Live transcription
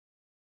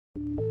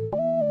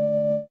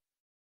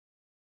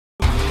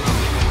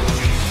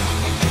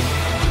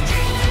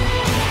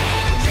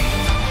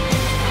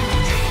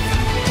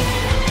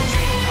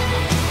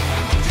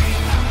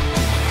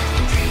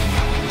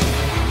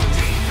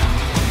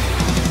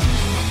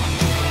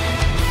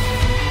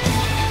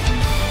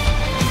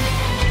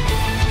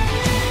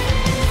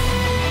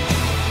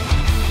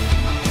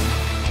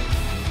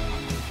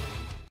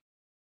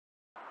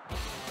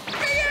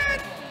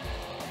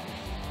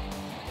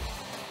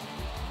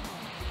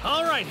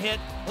All right, Hit.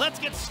 Let's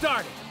get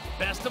started.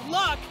 Best of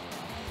luck!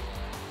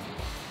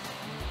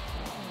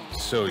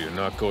 So you're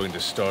not going to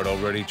start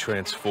already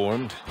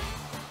transformed?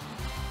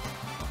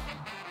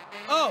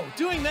 Oh,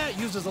 doing that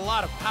uses a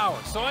lot of power,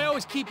 so I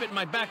always keep it in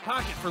my back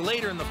pocket for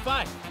later in the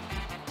fight.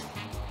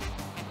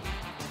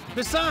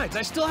 Besides,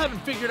 I still haven't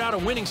figured out a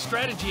winning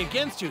strategy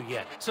against you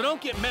yet, so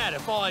don't get mad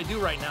if all I do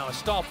right now is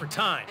stall for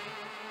time.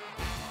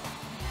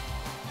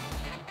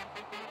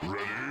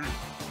 Ready?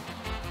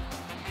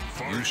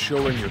 You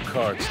showing your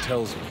cards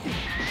tells me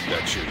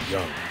that you're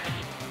young.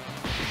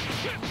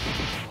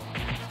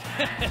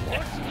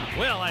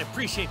 Well, I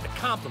appreciate the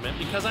compliment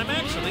because I'm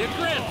actually a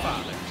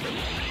grandfather.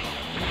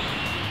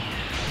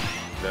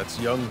 That's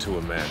young to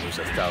a man who's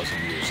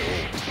 1,000 years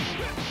old.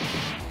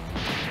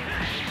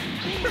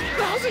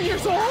 1,000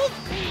 years old?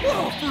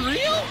 Whoa, for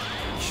real?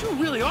 You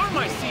really are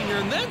my senior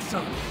and then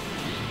some.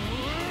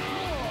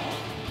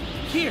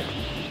 Here,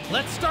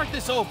 let's start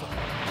this over.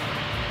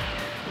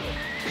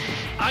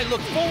 I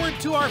look forward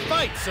to our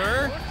fight,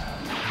 sir.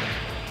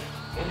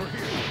 Over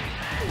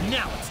here.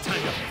 Now it's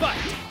time to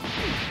fight.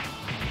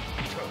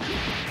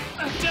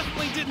 I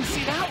definitely didn't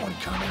see that one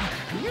coming.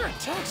 Your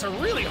attacks are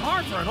really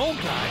hard for an old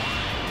guy.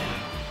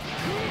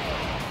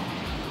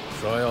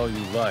 Try all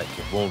you like,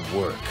 it won't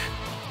work.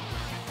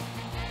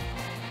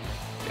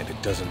 And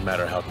it doesn't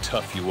matter how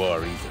tough you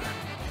are either.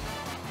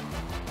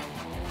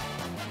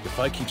 If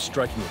I keep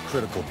striking at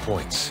critical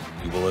points,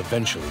 you will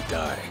eventually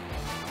die.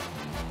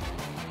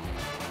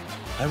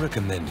 I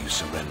recommend you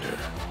surrender.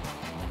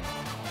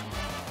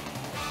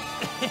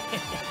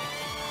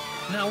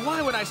 Now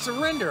why would I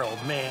surrender,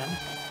 old man?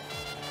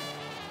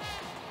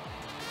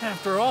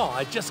 After all,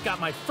 I just got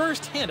my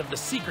first hint of the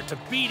secret to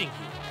beating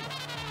you.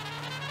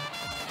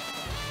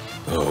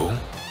 Oh,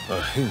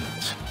 a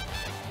hint.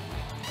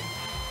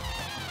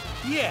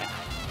 Yeah,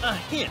 a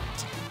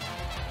hint.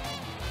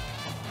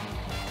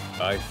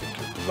 I think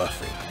you're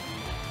bluffing.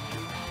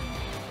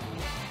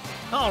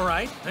 All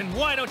right, then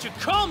why don't you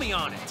call me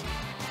on it?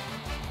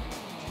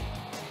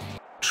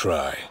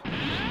 Try.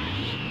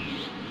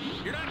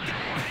 You're not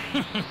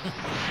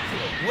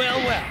well,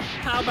 well,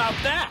 how about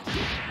that?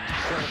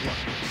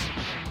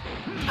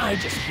 I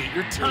just beat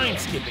your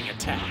time-skipping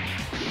attack.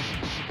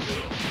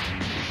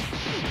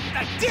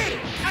 I did it!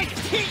 I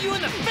just hit you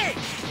in the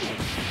face!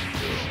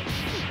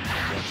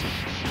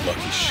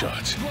 Lucky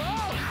shot.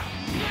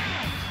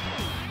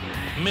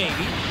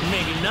 Maybe,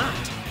 maybe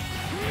not.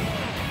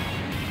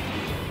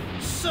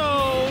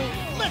 So,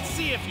 let's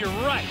see if you're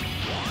right.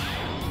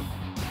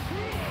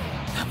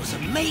 That was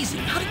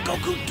amazing! How did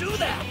Goku do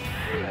that?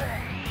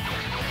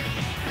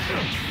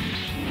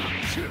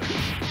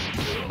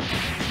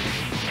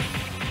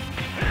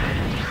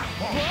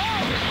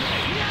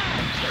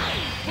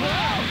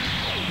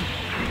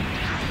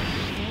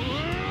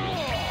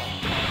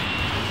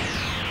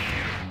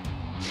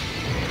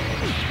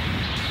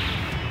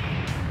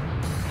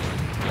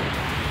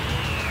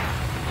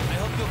 I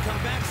hope you'll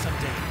come back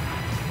someday.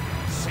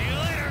 See you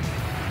later.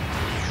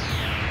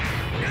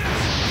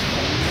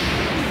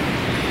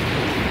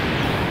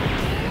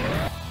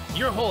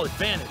 Your whole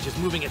advantage is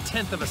moving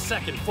 1/10 of a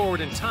second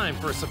forward in time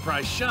for a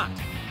surprise shot.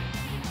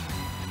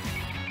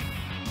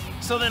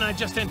 So then I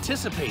just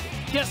anticipated,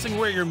 guessing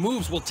where your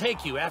moves will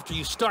take you after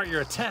you start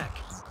your attack,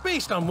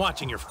 based on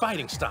watching your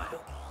fighting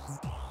style.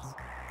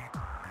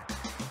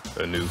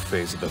 A new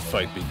phase of the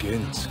fight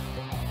begins.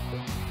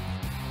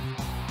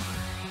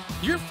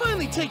 You're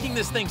finally taking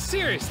this thing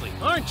seriously,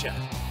 aren't you?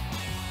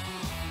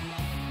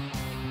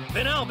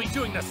 Then I'll be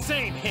doing the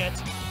same, Hit.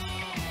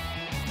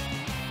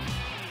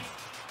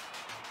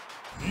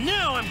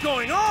 Now I'm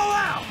going all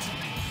out!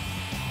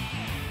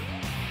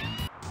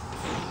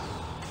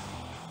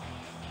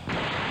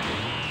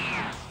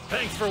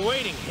 Thanks for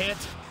waiting, Hit.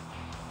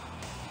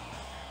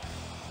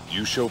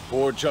 You show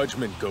poor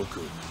judgment,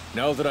 Goku.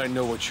 Now that I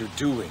know what you're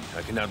doing,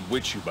 I can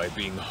outwit you by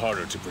being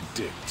harder to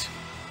predict.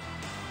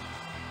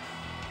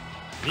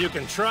 You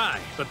can try,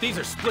 but these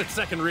are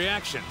split-second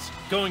reactions.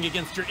 Going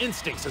against your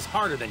instincts is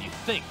harder than you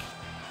think.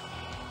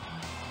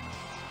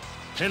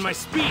 And my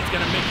speed's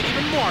gonna make it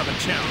even more of a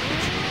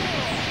challenge.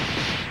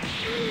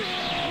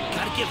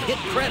 Gotta give Hit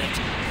credit.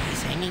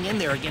 He's hanging in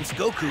there against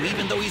Goku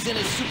even though he's in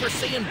his Super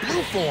Saiyan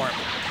Blue form.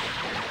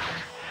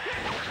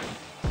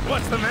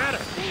 What's the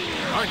matter?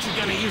 Aren't you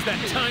gonna use that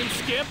time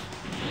skip?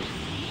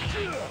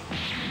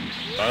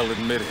 I'll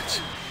admit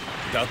it.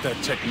 Without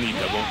that technique,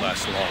 I won't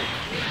last long.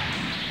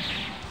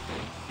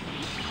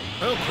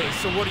 Okay,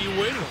 so what are you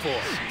waiting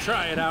for?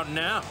 Try it out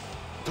now.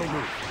 Don't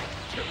move.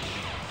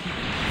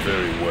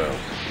 Very well.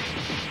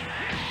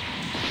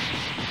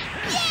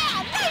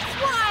 Yeah, nice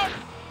one!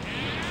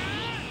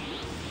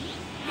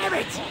 Damn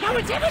it! No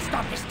one's ever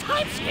stopped this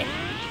time skip!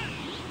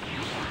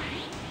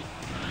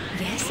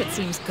 Yes, it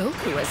seems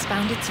Goku has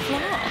found its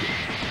flaw.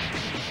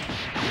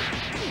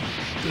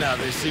 Now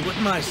they see what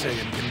my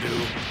Saiyan can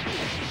do.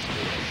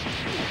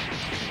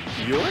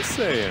 You're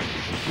saying?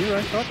 Here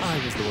I thought I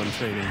was the one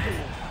training you.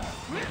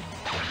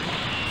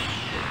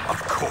 Of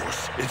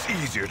course, it's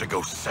easier to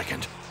go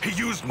second. He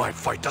used my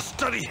fight to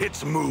study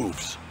Hit's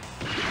moves.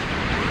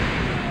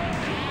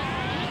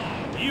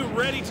 You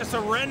ready to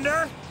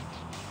surrender?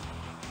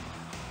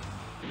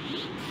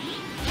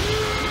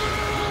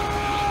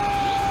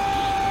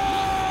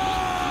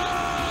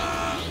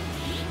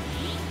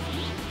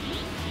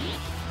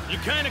 You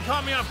kinda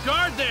caught me off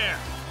guard there.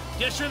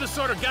 Guess you're the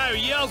sort of guy who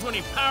yells when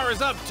he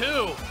powers up,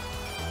 too.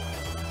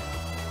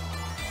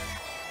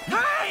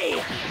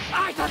 Hey!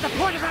 I thought the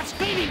point of that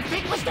screaming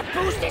thing was to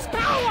boost his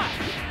power!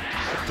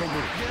 Don't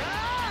move.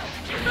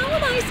 How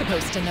am I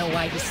supposed to know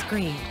why he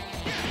screamed?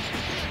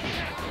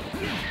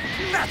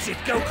 That's it,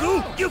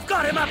 Goku! You've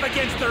got him up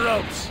against the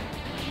ropes!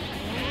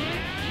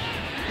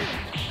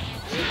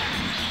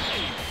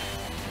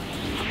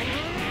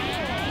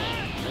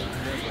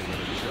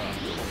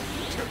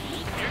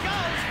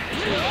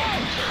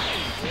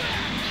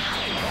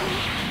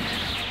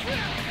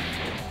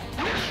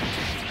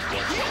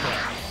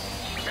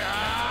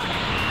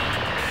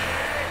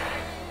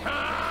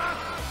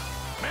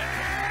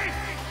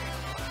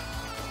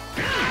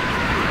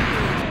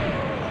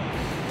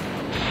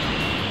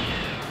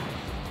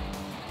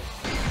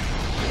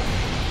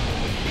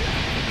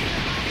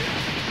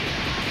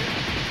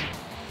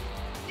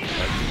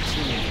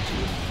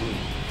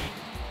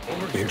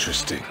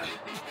 Interesting.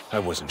 I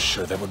wasn't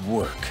sure that would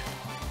work.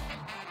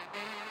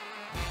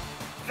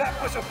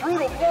 That was a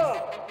brutal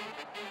blow!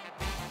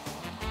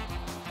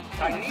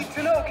 I need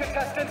to know,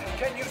 contestant,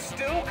 can you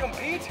still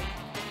compete?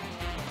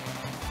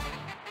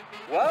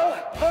 Well,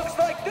 looks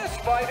like this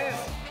fight is...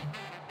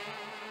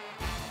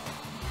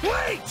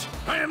 Wait!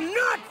 I am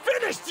not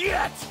finished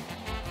yet!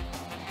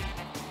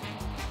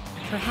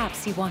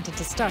 Perhaps he wanted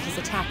to start his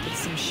attack with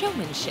some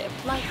showmanship,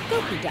 like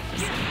Goku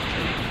does.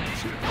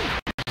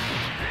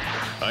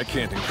 I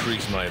can't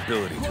increase my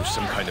ability through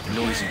some kind of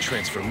noisy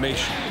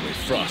transformation the way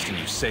Frost and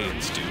you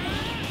Saiyans do.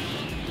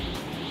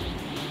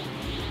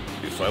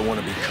 If I want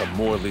to become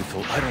more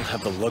lethal, I don't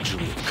have the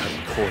luxury of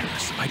cutting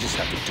corners. I just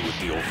have to do it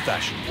the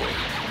old-fashioned way.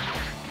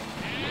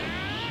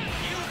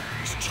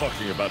 He's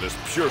talking about his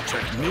pure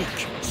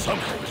technique.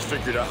 Somehow he's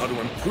figured out how to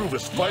improve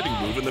his fighting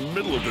move in the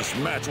middle of this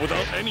match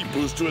without any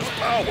boost to his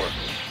power.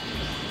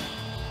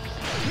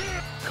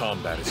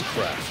 Combat is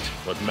craft.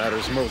 What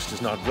matters most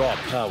is not raw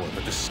power,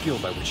 but the skill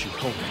by which you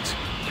hone it.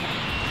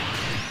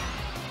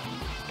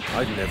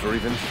 I'd never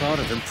even thought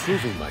of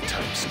improving my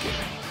time skip.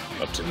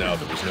 Up to now,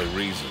 there was no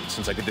reason,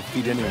 since I could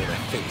defeat anyone I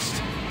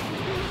faced.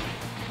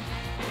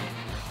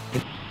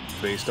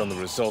 Based on the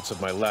results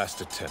of my last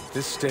attempt,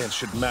 this stance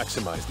should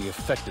maximize the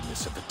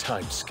effectiveness of the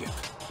time skip.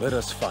 Let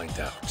us find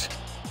out.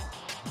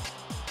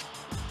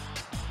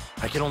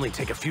 I can only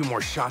take a few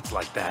more shots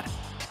like that.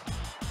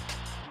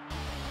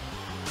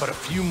 But a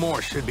few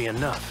more should be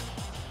enough.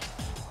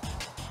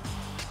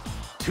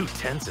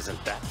 2/10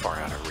 isn't that far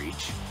out of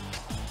reach.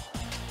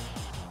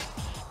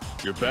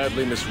 You're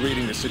badly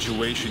misreading the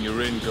situation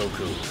you're in,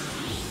 Goku.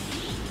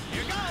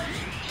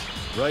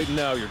 Right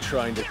now, you're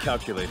trying to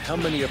calculate how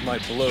many of my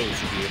blows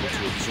you'll be able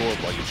to absorb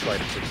while you try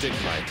to predict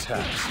my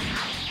attacks.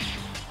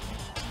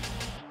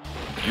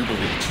 You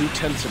believe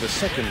 2/10 of a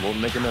second won't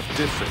make enough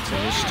difference,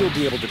 and you'll still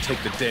be able to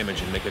take the damage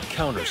and make a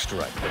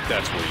counter-strike, but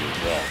that's where you're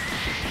wrong.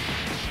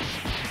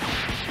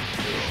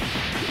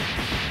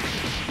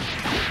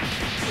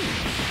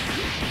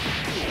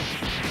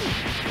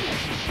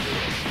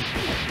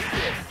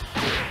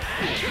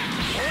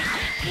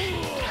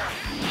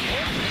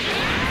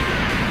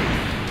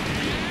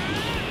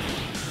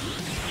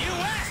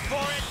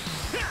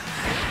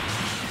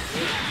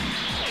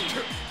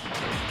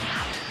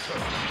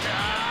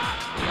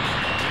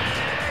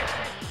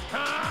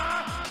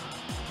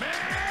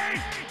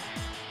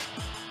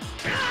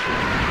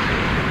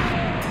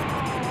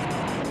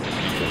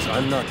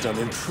 I'm not done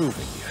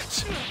improving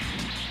yet.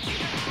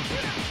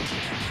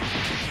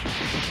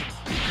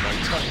 My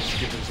time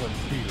skip is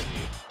unbeatable.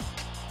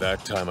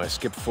 That time I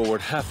skipped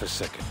forward half a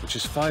second, which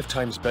is 5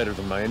 times better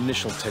than my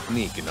initial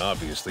technique and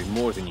obviously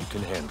more than you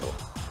can handle.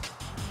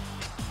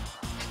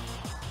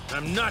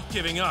 I'm not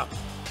giving up.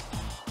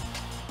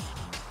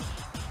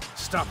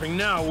 Stopping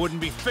now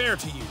wouldn't be fair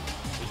to you.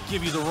 It'd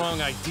give you the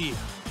wrong idea.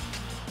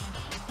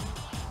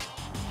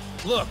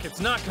 Look, it's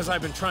not because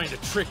I've been trying to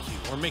trick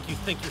you or make you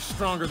think you're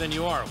stronger than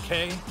you are,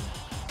 okay?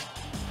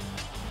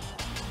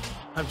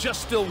 I'm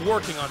just still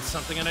working on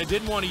something, and I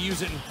didn't want to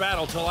use it in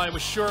battle till I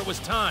was sure it was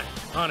time.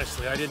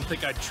 Honestly, I didn't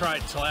think I'd try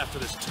it till after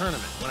this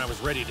tournament, when I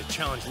was ready to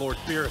challenge Lord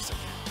Beerus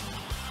again.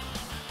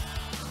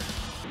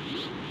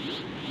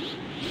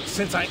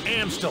 Since I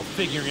am still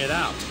figuring it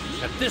out,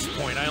 at this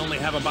point I only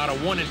have about a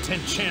 1 in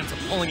 10 chance of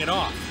pulling it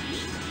off.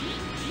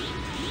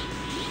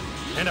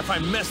 And if I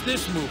mess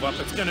this move up,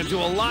 it's gonna do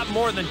a lot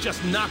more than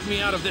just knock me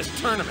out of this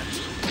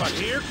tournament. But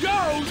here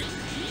goes!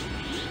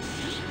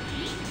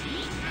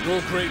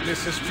 Your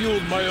greatness has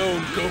fueled my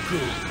own,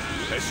 Goku.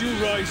 As you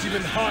rise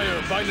even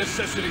higher, by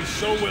necessity,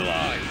 so will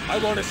I. I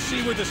want to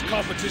see where this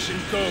competition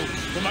goes,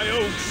 for my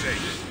own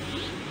sake.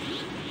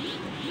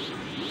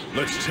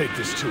 Let's take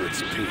this to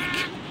its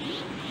peak.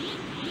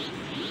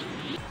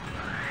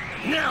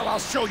 Now I'll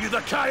show you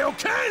the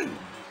Kaioken!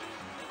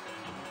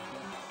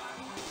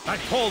 I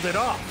pulled it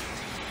off.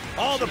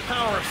 All the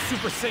power of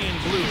Super Saiyan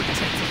Blue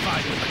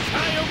intensified with the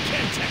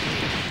Kaioken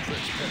technique.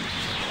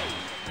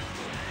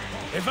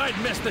 If I'd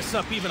messed this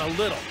up even a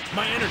little,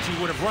 my energy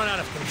would have run out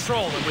of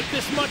control, and with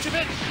this much of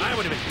it, I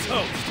would have been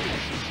toast.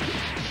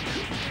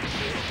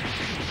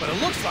 But it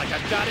looks like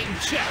I've got it in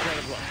check.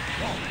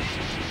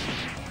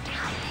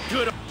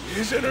 Good.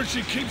 His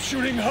energy keeps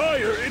shooting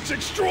higher. It's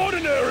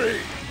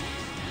extraordinary!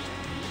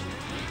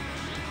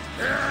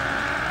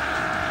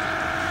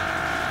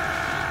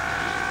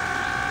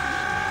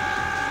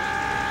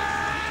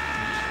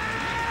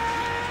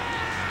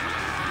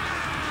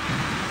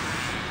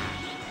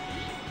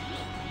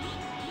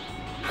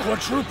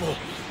 Quadruple.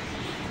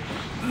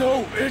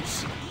 No,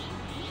 it's...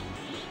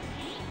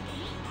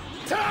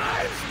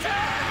 Times 10!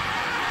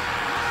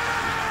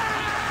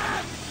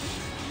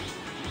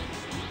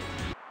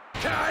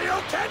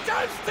 Kaioken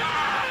times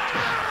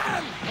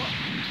 10!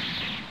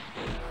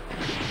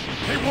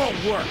 It won't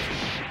work.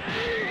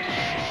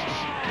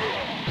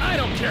 I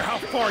don't care how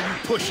far you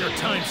push your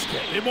time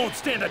skip. It won't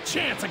stand a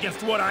chance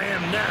against what I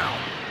am now.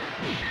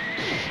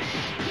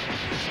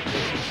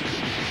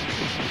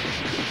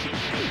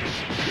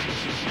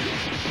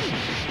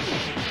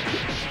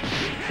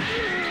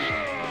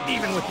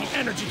 Even with the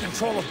energy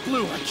control of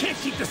Blue, I can't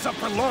keep this up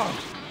for long.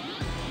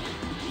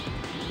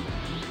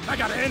 I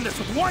gotta end this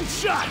with one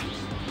shot!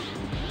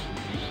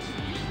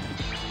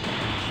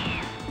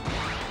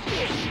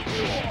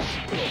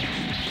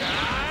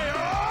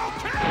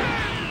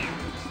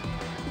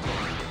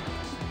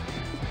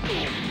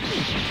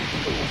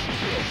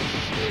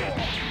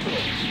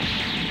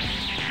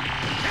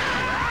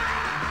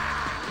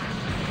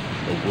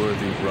 A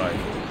worthy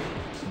rival.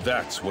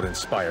 That's what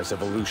inspires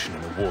evolution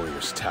in the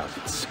warrior's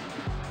talents.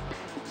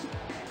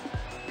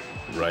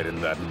 Right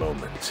in that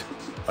moment,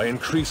 I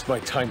increased my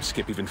time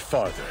skip even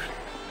farther.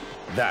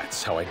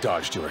 That's how I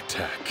dodged your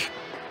attack.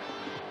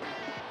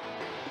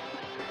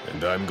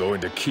 And I'm going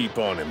to keep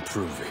on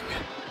improving.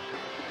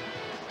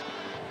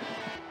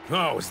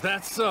 Oh, is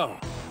that so?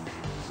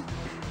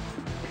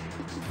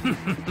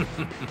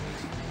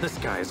 This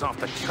guy is off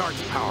the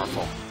charts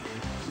powerful.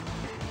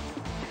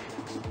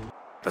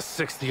 The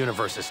 6th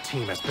Universe's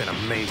team has been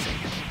amazing.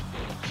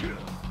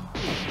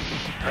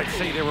 I'd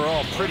say they were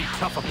all pretty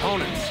tough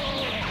opponents.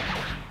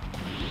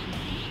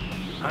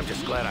 I'm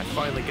just glad I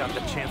finally got the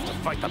chance to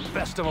fight the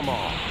best of them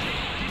all.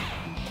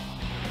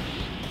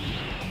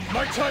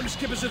 My time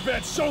skip has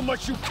advanced so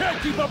much you can't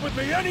keep up with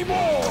me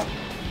anymore!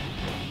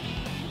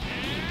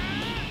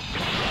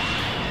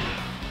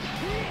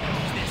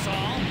 Is this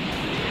all?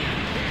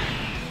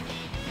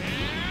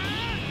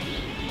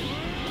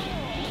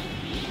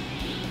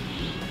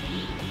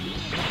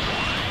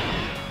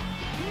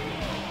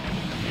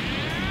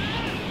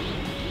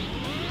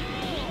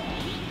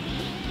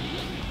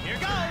 Here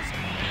goes!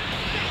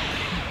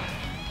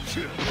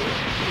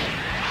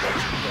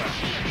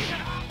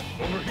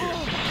 Over here.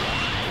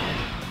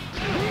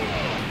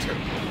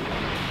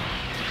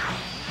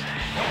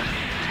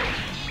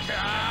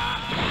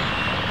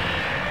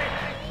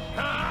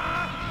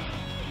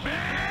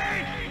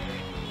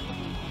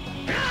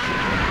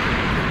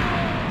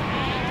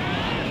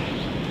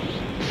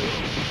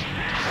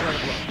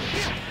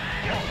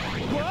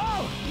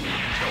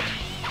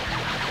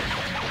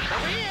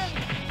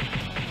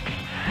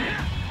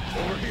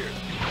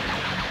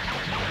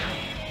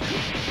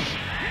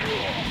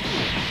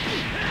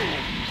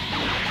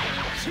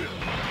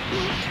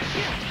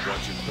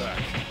 Watch it back.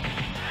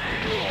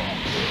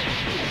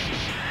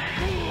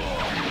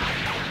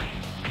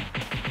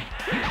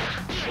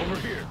 Over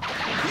here.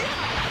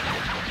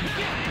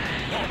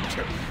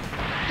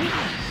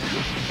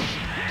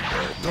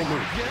 Don't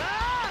move.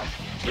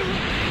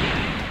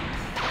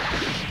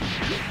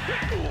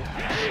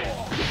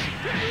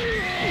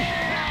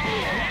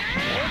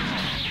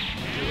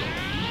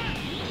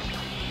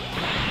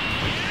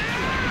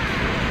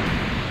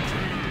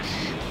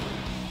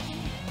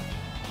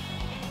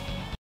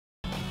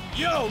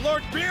 Yo,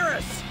 Lord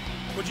Beerus!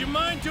 Would you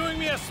mind doing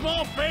me a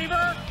small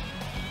favor?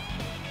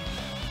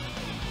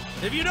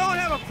 If you don't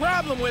have a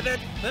problem with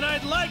it, then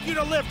I'd like you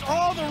to lift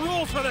all the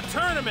rules for the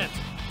tournament.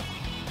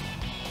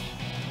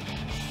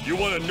 You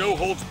want a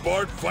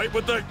no-holds-barred fight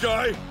with that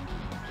guy?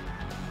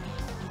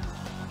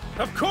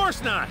 Of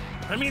course not!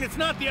 I mean, it's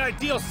not the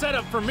ideal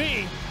setup for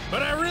me,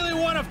 but I really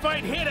want to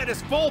fight Hit at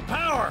his full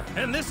power,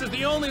 and this is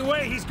the only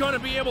way he's going to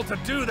be able to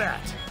do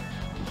that.